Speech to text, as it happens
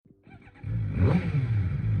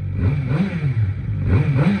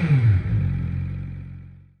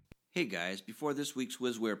Hey guys, before this week's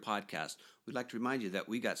WizWare podcast, we'd like to remind you that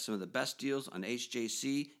we got some of the best deals on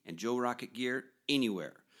HJC and Joe Rocket gear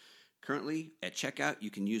anywhere. Currently, at checkout, you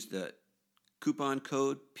can use the coupon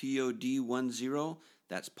code POD10,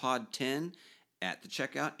 that's POD10, at the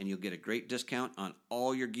checkout, and you'll get a great discount on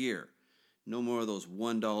all your gear. No more of those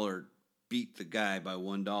 $1 beat the guy by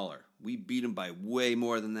 $1. We beat him by way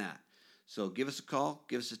more than that. So give us a call,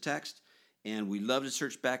 give us a text, and we love to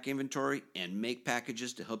search back inventory and make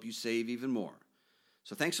packages to help you save even more.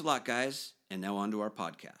 So thanks a lot, guys, and now on to our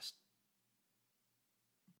podcast.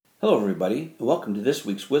 Hello, everybody, and welcome to this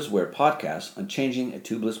week's WizWare podcast on changing a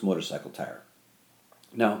tubeless motorcycle tire.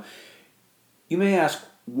 Now, you may ask,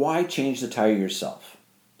 why change the tire yourself?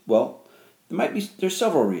 Well, there's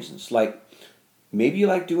several reasons. Like, maybe you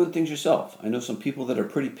like doing things yourself. I know some people that are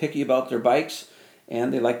pretty picky about their bikes,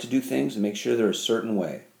 and they like to do things and make sure they're a certain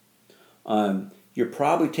way. You're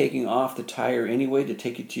probably taking off the tire anyway to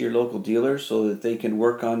take it to your local dealer so that they can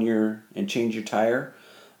work on and change your tire.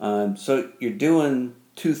 So you're doing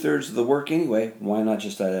 2/3 of the work anyway. Why not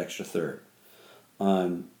just that extra third?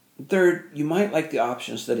 Third, you might like the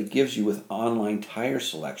options that it gives you with online tire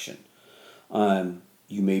selection.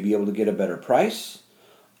 You may be able to get a better price,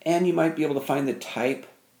 and you might be able to find the type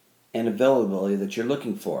and availability that you're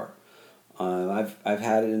looking for. I've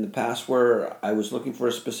had it in the past where I was looking for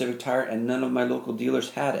a specific tire and none of my local dealers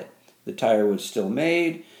had it. The tire was still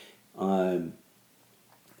made, and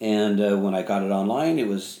when I got it online, it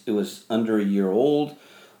was under a year old,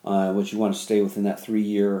 which you want to stay within that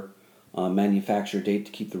 3-year manufacturer date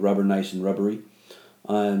to keep the rubber nice and rubbery.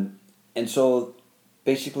 And so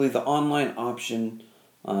basically the online option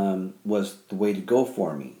was the way to go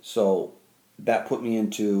for me. So that put me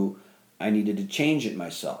into, I needed to change it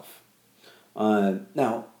myself.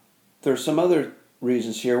 Now, there's some other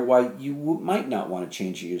reasons here why you might not want to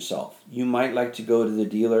change it yourself. You might like to go to the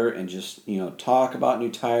dealer and just, talk about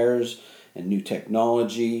new tires and new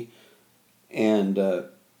technology, and there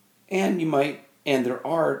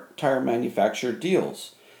are tire manufacturer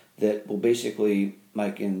deals that will basically,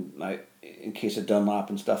 like in case of Dunlop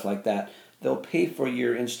and stuff like that, they'll pay for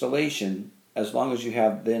your installation as long as you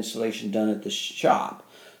have the installation done at the shop.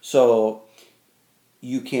 So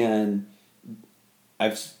you can.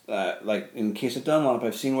 Like in case of Dunlop,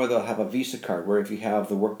 I've seen where they'll have a Visa card, where if you have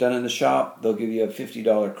the work done in the shop, they'll give you a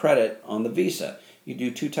 $50 credit on the Visa. You do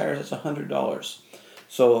 2 tires, that's $100.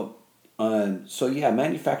 So yeah,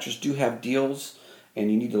 manufacturers do have deals, and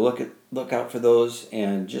you need to look out for those,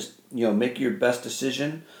 and just make your best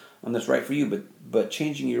decision that's right for you. But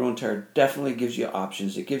changing your own tire definitely gives you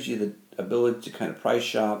options. It gives you the ability to kind of price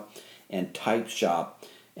shop and type shop,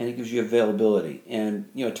 and it gives you availability. And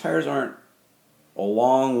tires aren't a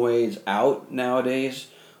long ways out nowadays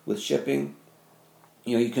with shipping.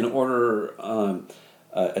 You can order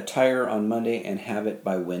a tire on Monday and have it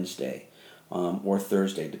by Wednesday or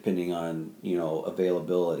Thursday, depending on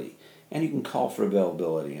availability. And you can call for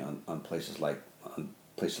availability on places like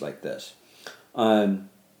this.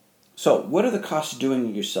 So, what are the costs of doing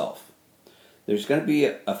it yourself? There's going to be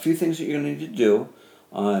a few things that you're going to need to do.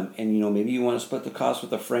 And maybe you want to split the cost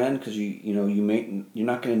with a friend because you're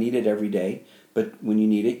not going to need it every day. But when you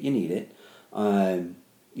need it, you need it.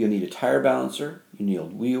 You'll need a tire balancer. You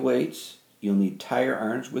need wheel weights. You'll need tire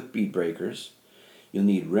irons with bead breakers. You'll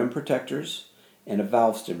need rim protectors and a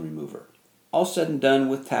valve stem remover. All said and done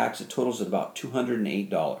with tax, it totals at about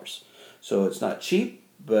 $208. So it's not cheap,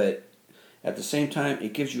 but at the same time,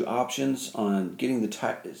 it gives you options on getting the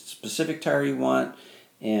specific tire you want,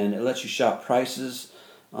 and it lets you shop prices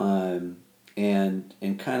and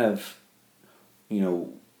kind of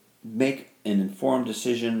make an informed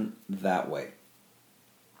decision that way.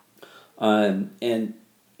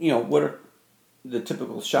 What are the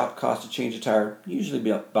typical shop costs to change a tire? Usually be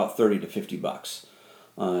about $30 to $50.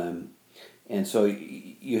 And so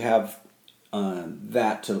you have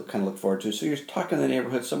that to kind of look forward to. So you're talking in the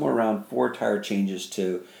neighborhood somewhere around 4 tire changes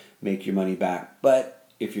to make your money back. But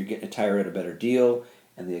if you're getting a tire at a better deal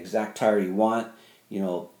and the exact tire you want,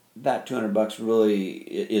 that $200 really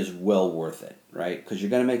is well worth it, right? Because you're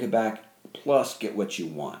going to make it back plus get what you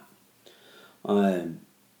want.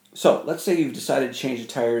 So let's say you've decided to change the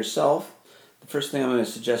tire yourself. The first thing I'm going to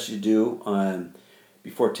suggest you do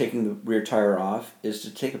before taking the rear tire off is to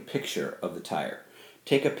take a picture of the tire.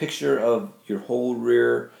 Take a picture of your whole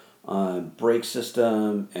rear brake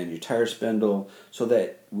system and your tire spindle so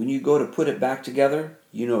that when you go to put it back together,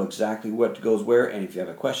 you know exactly what goes where, and if you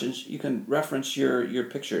have questions, you can reference your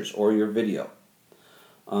pictures or your video.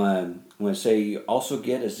 I'm going to say you also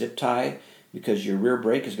get a zip tie because your rear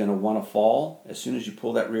brake is going to want to fall as soon as you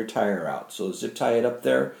pull that rear tire out. So zip tie it up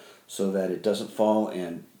there so that it doesn't fall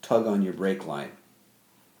and tug on your brake line.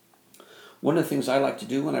 One of the things I like to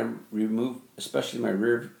do when I remove, especially my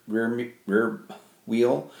rear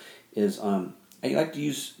wheel, is I like to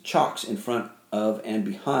use chocks in front of and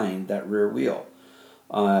behind that rear wheel.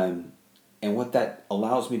 And what that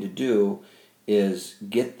allows me to do is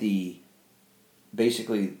get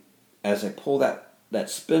basically, as I pull that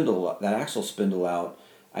spindle, that axle spindle out,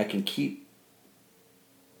 I can keep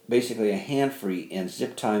basically a hand free and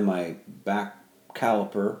zip tie my back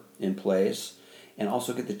caliper in place, and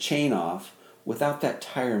also get the chain off without that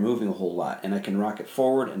tire moving a whole lot. And I can rock it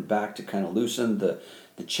forward and back to kind of loosen the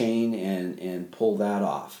chain and pull that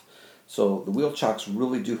off. So the wheel chocks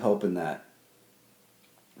really do help in that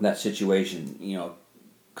situation,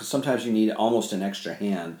 because sometimes you need almost an extra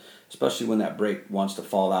hand, especially when that brake wants to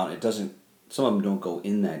fall out. Some of them don't go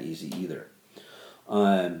in that easy either.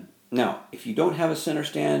 Now, if you don't have a center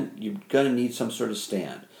stand, you're going to need some sort of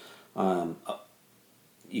stand.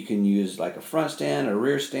 You can use like a front stand, a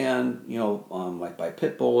rear stand, like by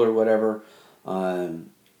Pitbull or whatever.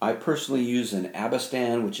 I personally use an ABBA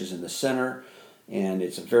stand, which is in the center, and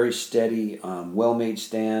it's a very steady, well-made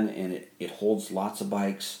stand, and it holds lots of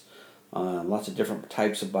bikes, lots of different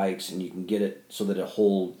types of bikes, and you can get it so that it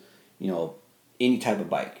holds, any type of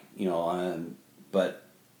bike, but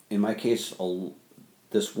in my case,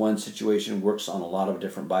 this one situation works on a lot of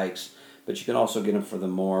different bikes, but you can also get them for the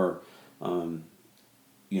more,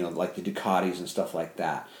 like the Ducatis and stuff like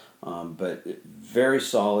that. But very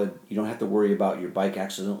solid. You don't have to worry about your bike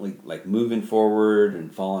accidentally like moving forward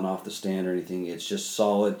and falling off the stand or anything. It's just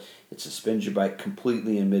solid. It suspends your bike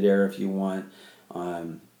completely in midair if you want,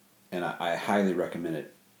 and I highly recommend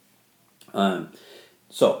it.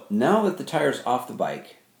 So now that the tire's off the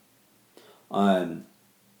bike, you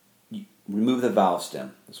remove the valve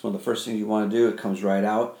stem. That's one of the first things you want to do. It comes right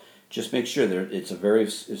out. Just make sure that it's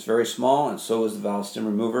very small, and so is the valve stem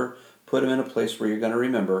remover. Put them in a place where you're going to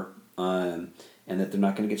remember, and that they're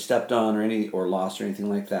not going to get stepped on or lost or anything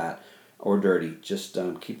like that, or dirty. Just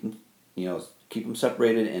keep them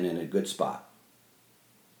separated and in a good spot.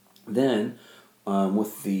 Then,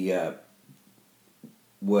 with the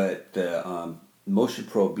Motion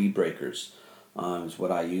Pro bead breakers is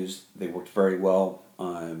what I used. They worked very well.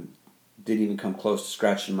 Didn't even come close to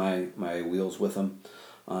scratching my wheels with them.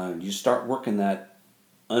 You start working that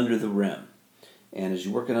under the rim. And as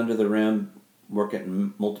you work it under the rim, work it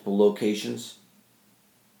in multiple locations.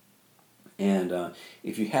 And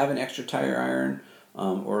if you have an extra tire iron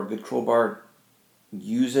or a good crowbar,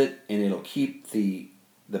 use it, and it'll keep the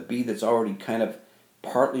bead that's already kind of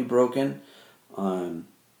partly broken. It'll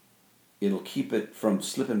keep it from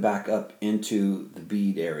slipping back up into the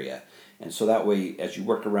bead area. And so that way, as you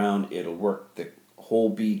work around, it'll work the whole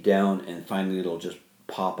bead down, and finally it'll just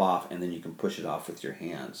pop off, and then you can push it off with your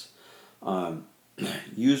hands.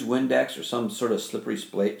 Use Windex or some sort of slippery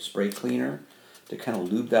spray cleaner to kind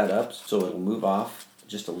of lube that up so it'll move off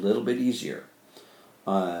just a little bit easier.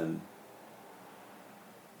 Like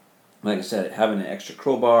I said, having an extra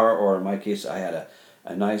crowbar, or in my case, I had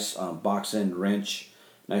a nice box end wrench,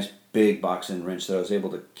 nice big box end wrench that I was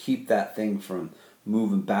able to keep that thing from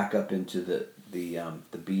moving back up into the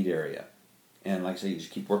bead area. And like I said, you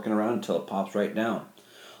just keep working around until it pops right down.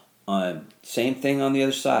 Same thing on the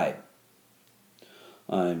other side.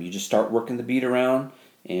 You just start working the bead around,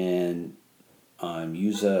 and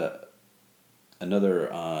use another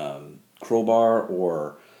crowbar,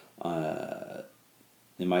 or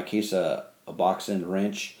in my case a box end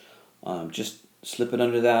wrench. Just slip it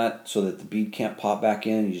under that so that the bead can't pop back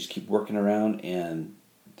in. You just keep working around, and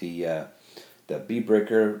the bead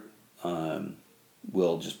breaker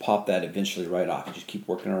will just pop that eventually right off. You just keep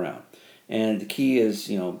working around. And the key is,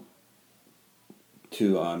 to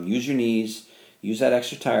use your knees, use that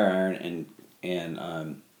extra tire iron,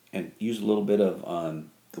 and use a little bit of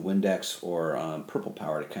the Windex or Purple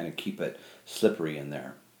Power to kind of keep it slippery in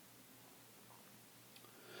there.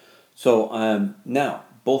 So now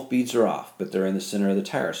both beads are off, but they're in the center of the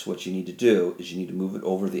tire. So what you need to do is you need to move it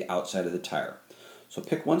over the outside of the tire. So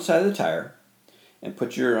pick one side of the tire and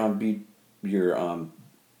put your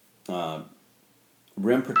rim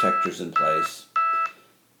protectors in place,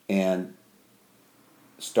 and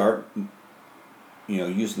start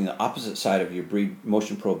using the opposite side of your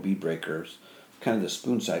Motion Pro bead breakers, kind of the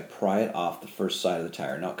spoon side, pry it off the first side of the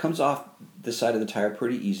tire. Now it comes off this side of the tire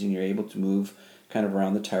pretty easy, and you're able to move kind of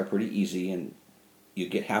around the tire pretty easy, and you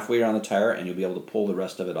get halfway around the tire and you'll be able to pull the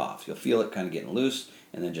rest of it off. You'll feel it kind of getting loose,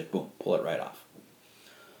 and then just boom, pull it right off.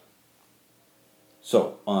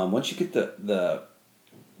 So once you get the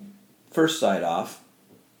first side off,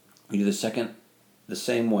 you do the second the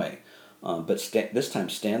same way, but this time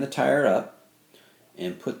stand the tire up,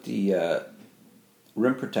 and put the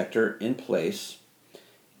rim protector in place,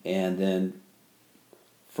 and then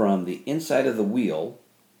from the inside of the wheel,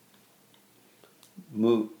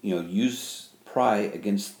 pry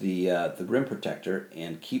against the rim protector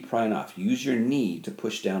and keep prying off. Use your knee to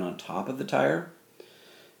push down on top of the tire,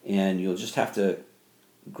 and you'll just have to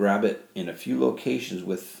grab it in a few locations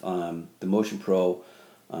with the Motion Pro,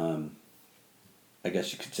 I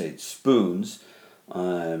guess you could say spoons.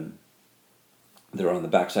 They're on the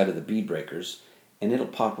backside of the bead breakers, and it'll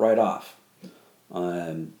pop right off.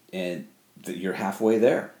 And you're halfway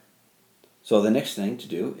there. So the next thing to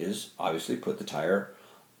do is obviously put the tire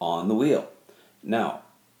on the wheel. Now,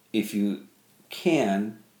 if you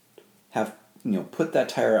can put that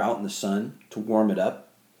tire out in the sun to warm it up,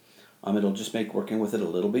 it'll just make working with it a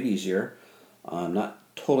little bit easier. Not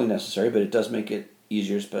totally necessary, but it does make it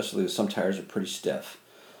easier, especially if some tires are pretty stiff.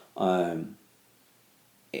 And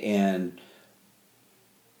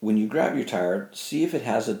when you grab your tire, see if it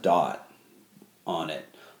has a dot on it.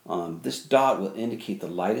 This dot will indicate the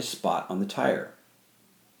lightest spot on the tire.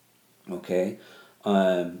 Okay?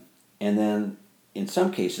 And then in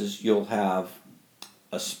some cases, you'll have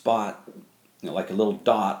a spot, like a little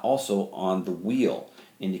dot also on the wheel,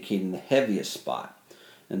 indicating the heaviest spot.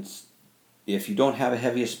 And if you don't have a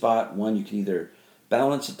heaviest spot, you can either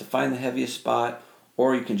balance it to find the heaviest spot,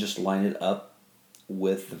 or you can just line it up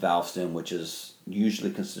with the valve stem, which is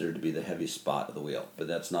usually considered to be the heaviest spot of the wheel, but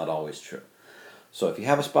that's not always true. So if you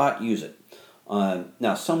have a spot, use it.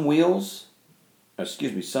 Now some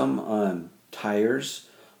tires,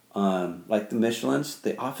 like the Michelins,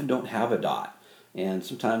 they often don't have a dot, and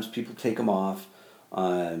sometimes people take them off.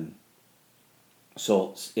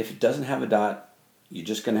 So if it doesn't have a dot, you're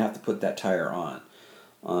just going to have to put that tire on.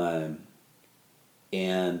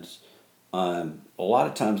 And a lot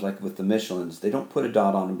of times, like with the Michelins, they don't put a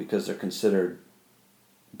dot on them because they're considered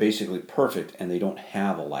basically perfect and they don't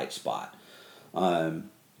have a light spot. And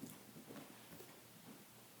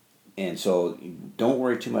so don't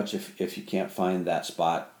worry too much if you can't find that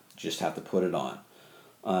spot. Just have to put it on.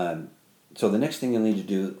 So the next thing you'll need to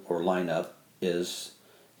do or line up is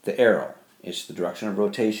the arrow. It's the direction of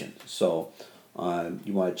rotation. So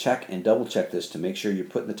you want to check and double check this to make sure you're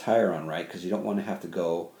putting the tire on right, because you don't want to have to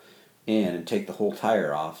go in and take the whole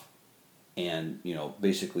tire off and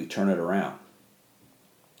basically turn it around.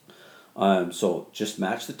 So just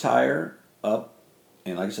match the tire up,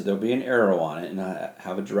 and like I said, there'll be an arrow on it and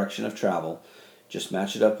have a direction of travel. Just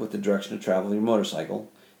match it up with the direction of travel of your motorcycle,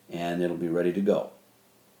 and it'll be ready to go.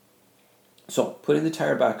 So putting the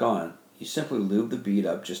tire back on, you simply lube the bead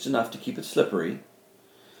up just enough to keep it slippery,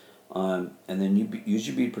 and then you use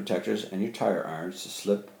your bead protectors and your tire irons to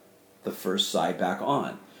slip the first side back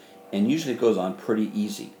on, and usually it goes on pretty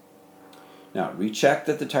easy. Now recheck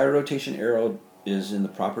that the tire rotation arrow is in the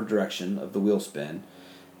proper direction of the wheel spin,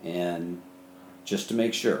 and just to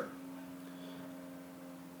make sure.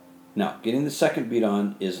 Now, getting the second bead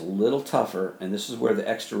on is a little tougher, and this is where the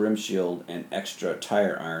extra rim shield and extra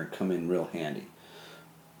tire iron come in real handy.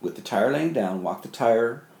 With the tire laying down, walk the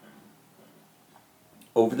tire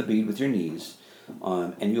over the bead with your knees,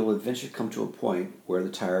 and you'll eventually come to a point where the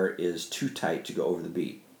tire is too tight to go over the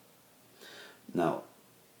bead. Now,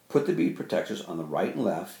 put the bead protectors on the right and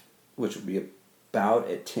left, which will be about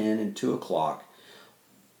at 10 and 2 o'clock,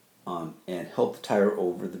 and help the tire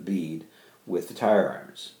over the bead with the tire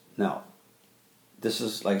irons. Now, this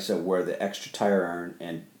is, like I said, where the extra tire iron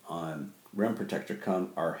and rim protector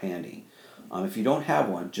are handy. If you don't have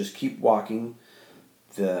one, just keep walking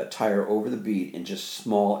the tire over the bead in just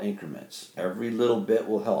small increments. Every little bit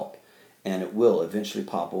will help, and it will eventually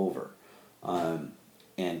pop over.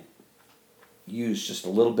 And use just a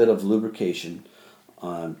little bit of lubrication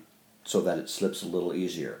so that it slips a little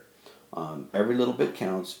easier. Every little bit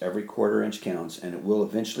counts, every quarter inch counts, and it will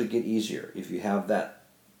eventually get easier. If you have that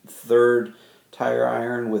third tire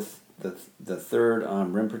iron with the third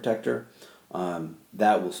rim protector,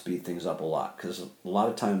 that will speed things up a lot, because a lot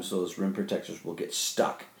of times those rim protectors will get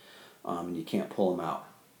stuck and you can't pull them out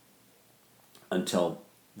until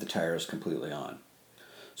the tire is completely on.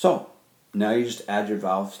 So now you just add your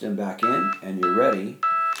valve stem back in and you're ready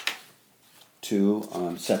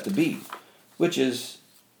to set the bead, which is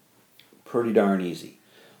pretty darn easy.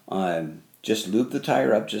 Just lube the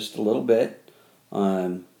tire up just a little bit,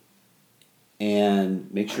 and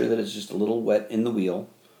make sure that it's just a little wet in the wheel,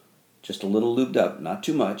 just a little lubed up, not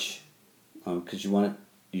too much, because you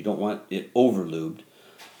don't want it over lubed,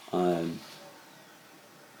 and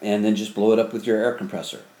then just blow it up with your air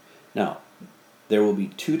compressor. Now, there will be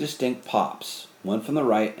two distinct pops, one from the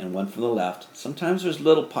right and one from the left. Sometimes there's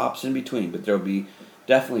little pops in between, but there will be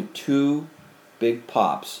definitely two big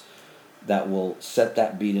pops that will set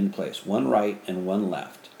that bead in place, one right and one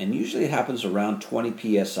left. And usually it happens around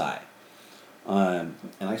 20 psi. And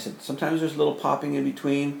like I said, sometimes there's a little popping in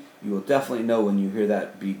between. You will definitely know when you hear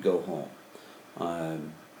that bead go home.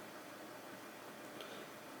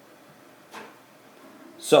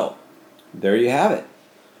 So, there you have it.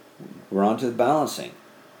 We're on to the balancing.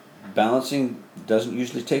 Balancing doesn't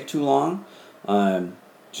usually take too long.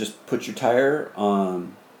 Just put your tire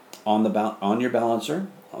on your balancer.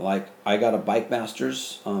 Like I got a Bike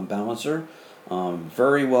Masters balancer,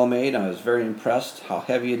 very well made. I was very impressed how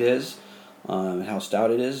heavy it is, and how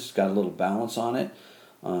stout it is. It's got a little balance on it,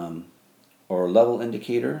 or a level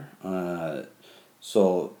indicator.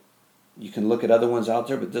 So you can look at other ones out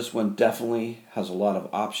there, but this one definitely has a lot of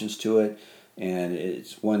options to it, and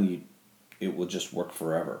it's one it will just work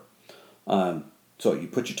forever. So you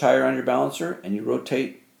put your tire on your balancer and you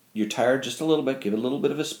rotate your tire just a little bit, give it a little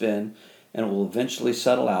bit of a spin, and it will eventually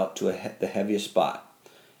settle out to the heaviest spot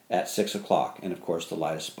at 6 o'clock, and of course the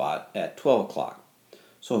lightest spot at 12 o'clock.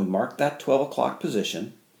 So we mark that 12 o'clock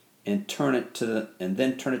position and then turn it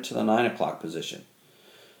to the 9 o'clock position.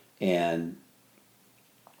 And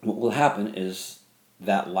what will happen is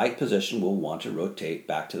that light position will want to rotate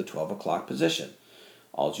back to the 12 o'clock position.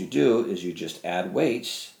 All you do is you just add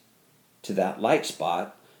weights to that light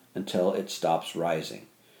spot until it stops rising.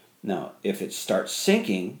 Now, if it starts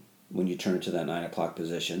sinking when you turn it to that 9 o'clock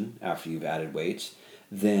position after you've added weights,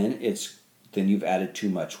 then you've added too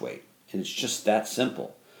much weight. And it's just that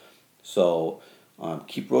simple. So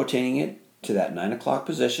keep rotating it to that 9 o'clock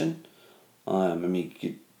position. You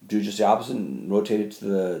could do just the opposite and rotate it to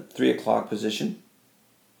the 3 o'clock position.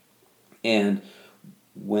 And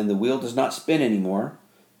when the wheel does not spin anymore,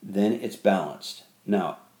 then it's balanced.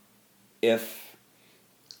 Now, if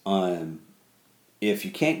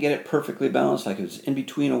you can't get it perfectly balanced, like if it's in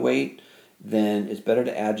between a weight, then it's better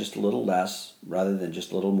to add just a little less rather than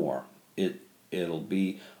just a little more. It'll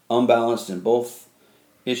be unbalanced in both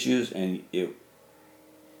issues, and it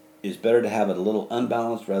is better to have it a little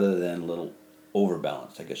unbalanced rather than a little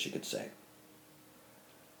overbalanced, I guess you could say.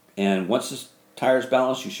 And once this tire is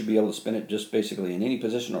balanced, you should be able to spin it just basically in any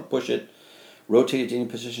position or push it, rotate it to any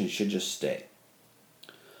position. It should just stay.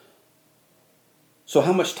 So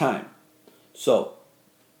how much time? So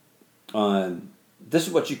this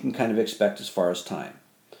is what you can kind of expect as far as time.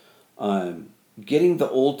 Getting the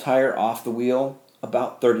old tire off the wheel,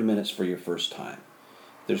 about 30 minutes for your first time.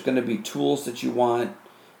 There's going to be tools that you want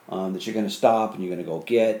that you're going to stop and you're going to go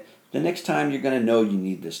get. The next time you're going to know you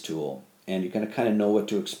need this tool, and you're going to kind of know what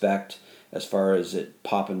to expect as far as it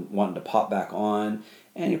wanting to pop back on,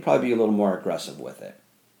 and you'll probably be a little more aggressive with it.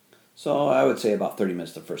 So I would say about 30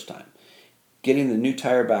 minutes the first time. Getting the new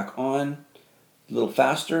tire back on a little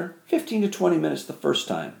faster, 15 to 20 minutes the first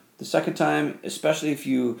time. The second time, especially if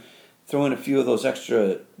you throw in a few of those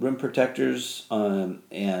extra rim protectors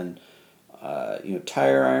and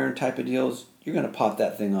tire iron type of deals, you're going to pop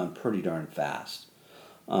that thing on pretty darn fast.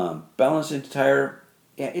 Balancing the tire,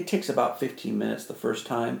 it takes about 15 minutes the first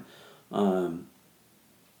time.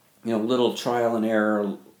 Little trial and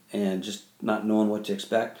error and just not knowing what to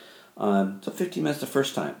expect. So 15 minutes the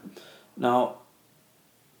first time. Now,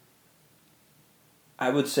 I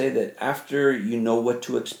would say that after you know what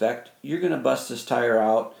to expect, you're going to bust this tire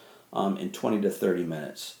out in 20 to 30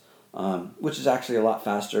 minutes, which is actually a lot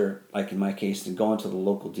faster, like in my case, than going to the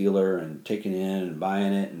local dealer and taking it in and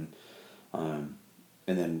buying it and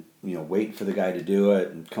then waiting for the guy to do it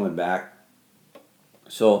and coming back.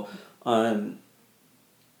 So 20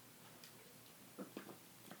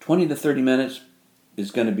 to 30 minutes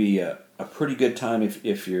is going to be a pretty good time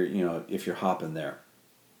if you're hopping there.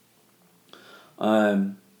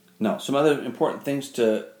 Now, some other important things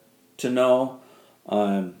to know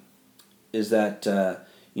is that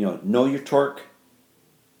know your torque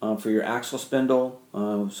for your axle spindle.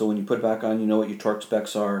 So when you put it back on, you know what your torque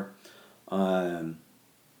specs are.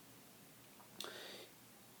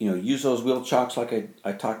 Use those wheel chocks like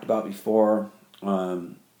I talked about before.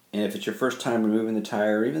 And if it's your first time removing the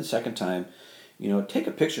tire, or even second time, take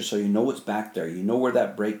a picture so you know what's back there. You know where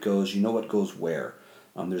that brake goes. You know what goes where.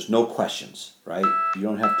 There's no questions, right? You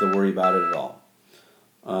don't have to worry about it at all.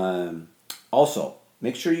 Also,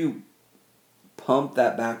 make sure you pump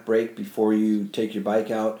that back brake before you take your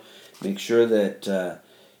bike out. Make sure that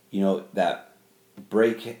that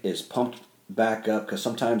brake is pumped back up, because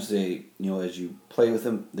sometimes they, as you play with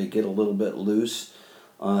them, they get a little bit loose,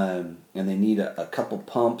 and they need a couple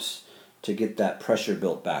pumps to get that pressure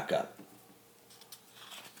built back up.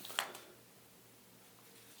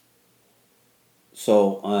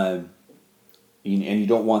 So, and you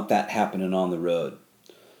don't want that happening on the road.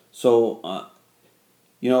 So,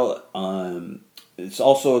 It's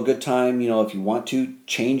also a good time, if you want to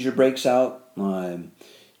change your brakes out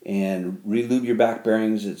and re-lube your back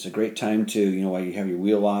bearings. It's a great time to, while you have your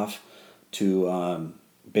wheel off, to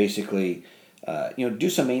basically, do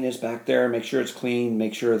some maintenance back there. Make sure it's clean.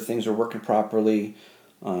 Make sure things are working properly.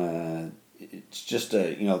 It's just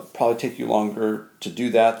probably take you longer to do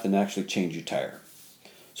that than actually change your tire.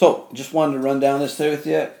 So, just wanted to run down this thing with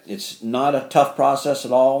you. It's not a tough process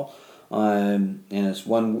at all, and it's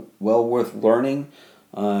one well worth learning.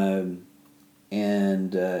 And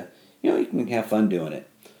you can have fun doing it.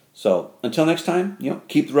 So, until next time,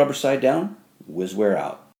 keep the rubber side down. WizWare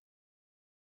out.